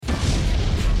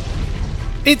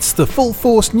It's the Full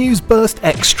Force News Burst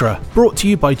Extra, brought to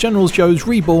you by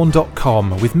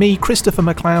GeneralsJoesReborn.com, with me, Christopher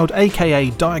McLeod, aka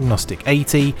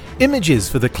Diagnostic80. Images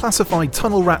for the classified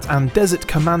Tunnel Rat and Desert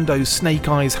Commando Snake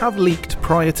Eyes have leaked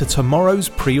prior to tomorrow's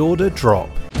pre-order drop.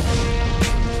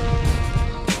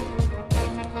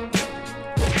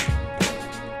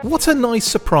 What a nice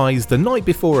surprise the night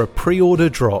before a pre-order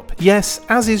drop. Yes,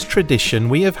 as is tradition,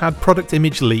 we have had product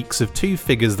image leaks of two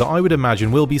figures that I would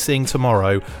imagine we'll be seeing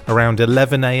tomorrow around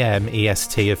 11 AM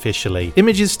EST officially.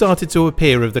 Images started to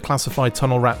appear of the classified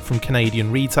Tunnel Rat from Canadian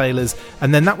retailers,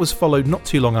 and then that was followed not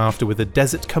too long after with a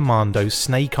Desert Commando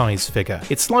Snake Eyes figure.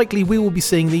 It's likely we will be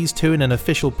seeing these two in an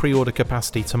official pre-order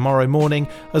capacity tomorrow morning,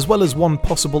 as well as one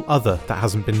possible other that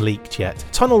hasn't been leaked yet.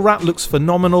 Tunnel Rat looks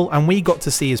phenomenal, and we got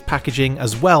to see his packaging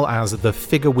as well as the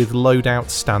figure with loadout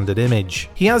standard image.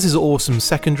 He has his awesome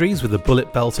secondaries with a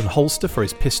bullet belt and holster for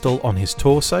his pistol on his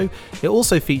torso. It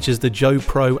also features the Joe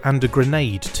Pro and a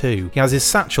grenade too. He has his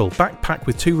satchel, backpack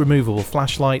with two removable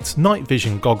flashlights, night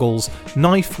vision goggles,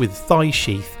 knife with thigh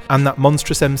sheath, and that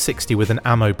monstrous M60 with an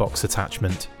ammo box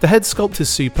attachment. The head sculpt is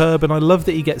superb, and I love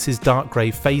that he gets his dark grey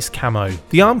face camo.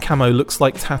 The arm camo looks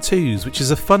like tattoos, which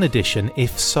is a fun addition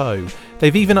if so.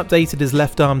 They've even updated his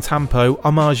left arm tampo,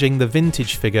 homaging the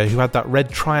vintage figure who had that red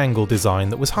triangle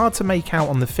design that was hard to make out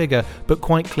on the figure but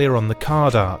quite clear on the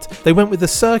card art. They went with a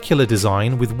circular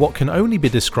design with what can only be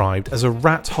described as a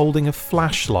rat holding a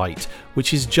flashlight,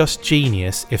 which is just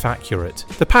genius if accurate.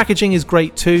 The packaging is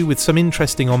great too, with some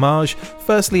interesting homage.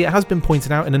 Firstly, it has been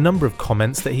pointed out in a number of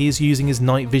comments that he is using his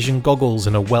night vision goggles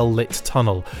in a well-lit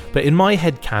tunnel, but in my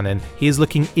headcanon, he is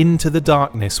looking into the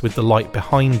darkness with the light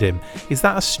behind him. Is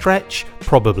that a stretch?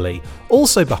 Probably.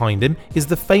 Also behind him is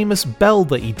the famous bell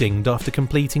that he dinged after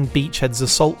completing Beachhead's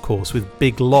assault course with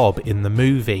Big Lob in the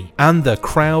movie. And the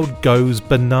crowd goes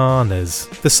bananas.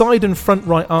 The side and front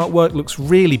right artwork looks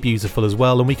really beautiful as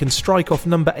well, and we can strike off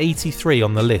number 83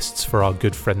 on the lists for our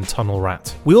good friend Tunnel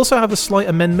Rat. We also have a slight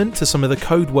amendment to some of the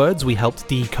code words we helped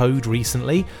decode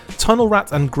recently. Tunnel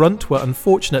Rat and Grunt were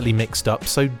unfortunately mixed up,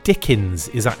 so Dickens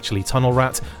is actually Tunnel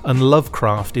Rat and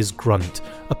Lovecraft is Grunt.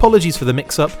 Apologies for the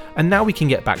mix-up, and now we can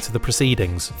get back to the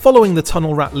proceedings. Following the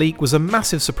Tunnel Rat leak was a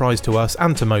massive surprise to us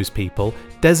and to most people,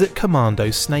 Desert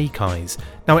Commando Snake Eyes.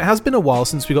 Now, it has been a while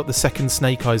since we got the second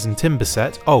Snake Eyes and Timber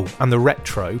set, and the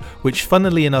Retro, which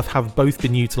funnily enough have both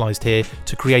been utilised here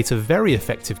to create a very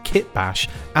effective kit bash,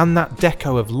 and that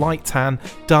deco of light tan,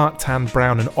 dark tan,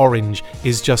 brown and orange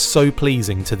is just so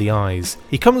pleasing to the eyes.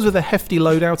 He comes with a hefty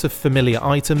loadout of familiar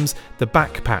items: the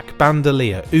backpack,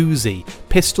 bandolier, Uzi,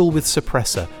 pistol with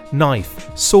suppressor,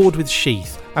 knife, sword with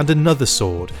sheath, and another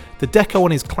sword. The deco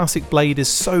on his classic blade is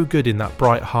so good in that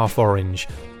bright half orange.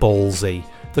 Ballsy.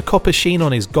 The copper sheen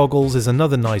on his goggles is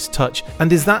another nice touch,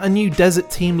 and is that a new Desert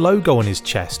Team logo on his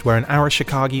chest where an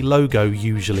Arashikage logo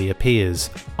usually appears?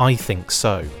 I think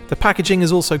so. The packaging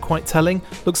is also quite telling,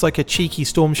 looks like a cheeky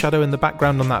storm shadow in the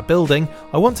background on that building.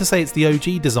 I want to say it's the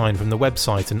OG design from the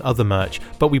website and other merch,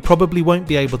 but we probably won't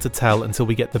be able to tell until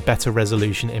we get the better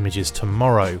resolution images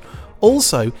tomorrow.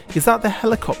 Also, is that the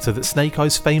helicopter that Snake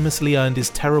Eyes famously earned his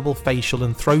terrible facial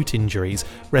and throat injuries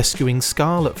rescuing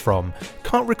Scarlet from?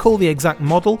 Can't recall the exact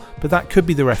model, but that could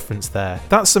be the reference there.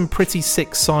 That's some pretty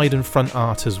sick side and front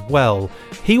art as well.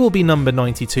 He will be number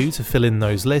 92 to fill in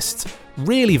those lists.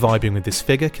 Really vibing with this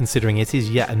figure, considering it is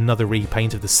yet another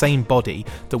repaint of the same body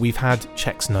that we've had,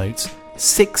 checks notes,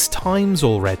 6 times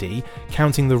already,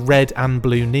 counting the red and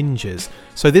blue ninjas.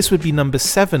 So this would be number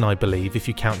 7, I believe, if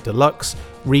you count Deluxe,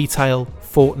 Retail,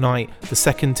 Fortnite, the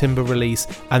second Timber release,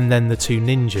 and then the 2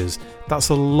 ninjas. That's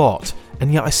a lot,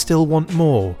 and yet I still want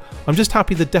more. I'm just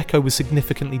happy the deco was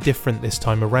significantly different this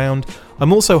time around.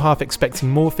 I'm also half expecting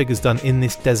more figures done in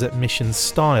this Desert Mission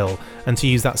style, and to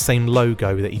use that same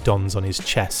logo that he dons on his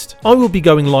chest. I will be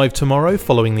going live tomorrow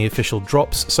following the official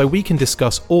drops, so we can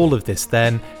discuss all of this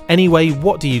then. Anyway,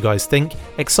 what do you guys think?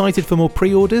 Excited for more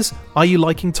pre-orders? Are you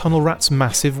liking Tunnel Rat's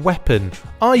massive weapon?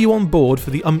 Are you on board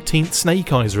for the umpteenth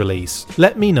Snake Eyes release?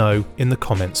 Let me know in the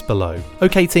comments below.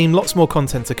 Okay team, lots more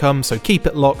content to come, so keep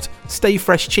it locked, stay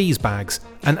fresh cheese bags,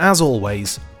 and as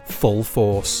always, full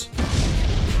force.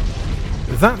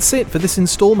 That's it for this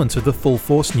instalment of the Full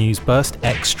Force News Burst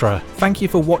Extra. Thank you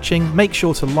for watching, make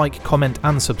sure to like, comment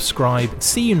and subscribe.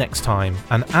 See you next time,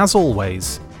 and as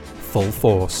always, full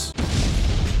force.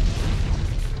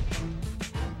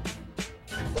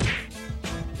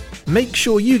 Make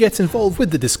sure you get involved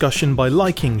with the discussion by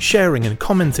liking, sharing and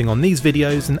commenting on these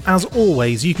videos, and as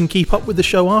always you can keep up with the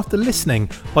show after listening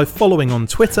by following on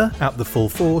Twitter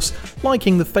 @TheFullForce,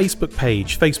 liking the Facebook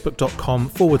page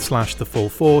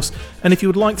facebook.com/TheFullForce, and if you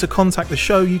would like to contact the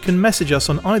show you can message us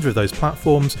on either of those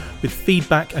platforms with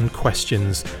feedback and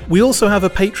questions. We also have a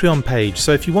Patreon page,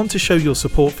 so if you want to show your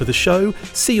support for the show,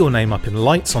 see your name up in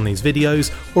lights on these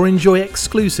videos, or enjoy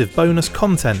exclusive bonus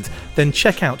content, then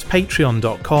check out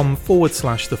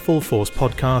patreon.com/TheFullForce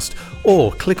podcast,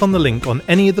 or click on the link on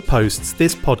any of the posts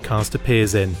this podcast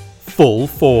appears in. Full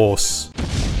Force.